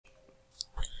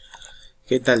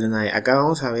¿Qué tal, Lunay? Acá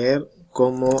vamos a ver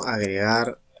cómo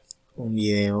agregar un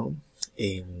video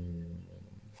en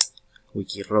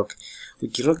Wikirock.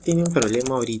 Wikirock tiene un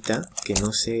problema ahorita que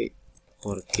no sé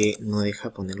por qué no deja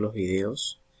poner los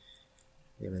videos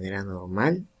de manera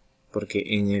normal. Porque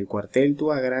en el cuartel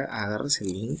tú agarras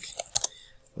el link,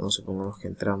 supongamos que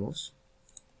entramos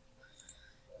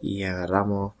y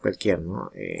agarramos cualquier,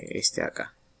 ¿no? Este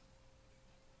acá.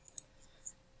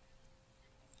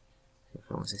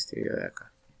 Dejamos este video de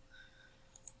acá.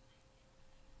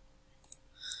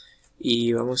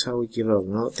 Y vamos a Wikirock,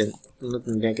 ¿no? Uno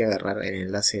tendría que agarrar el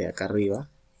enlace de acá arriba.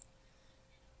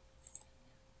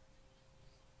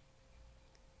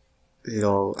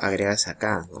 Lo agregas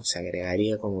acá, ¿no? Se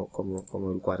agregaría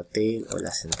como el cuartel o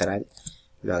la central.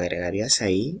 Lo agregarías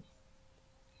ahí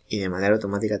y de manera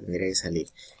automática tendría que salir.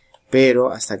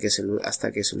 Pero hasta que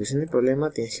solucione el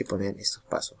problema tienes que poner estos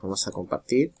pasos. Vamos a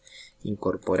compartir,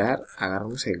 incorporar,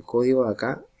 agarramos el código de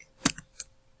acá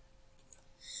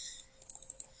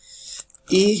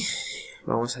y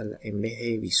vamos en vez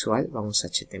de visual vamos a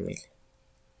HTML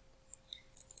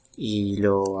y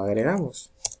lo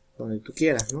agregamos donde tú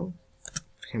quieras, ¿no?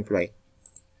 Por ejemplo ahí,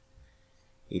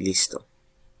 y listo.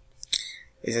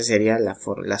 Esa sería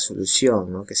la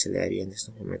solución, ¿no?, que se le daría en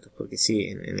estos momentos, porque sí,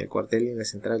 en el cuartel y en la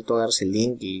central tú agarras el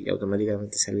link y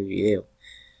automáticamente sale el video,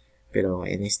 pero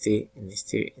en este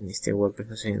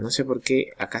WordPress no sé por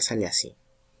qué acá sale así.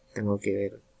 Tengo que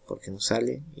ver por qué no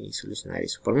sale y solucionar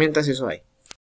eso. Por mientras eso hay.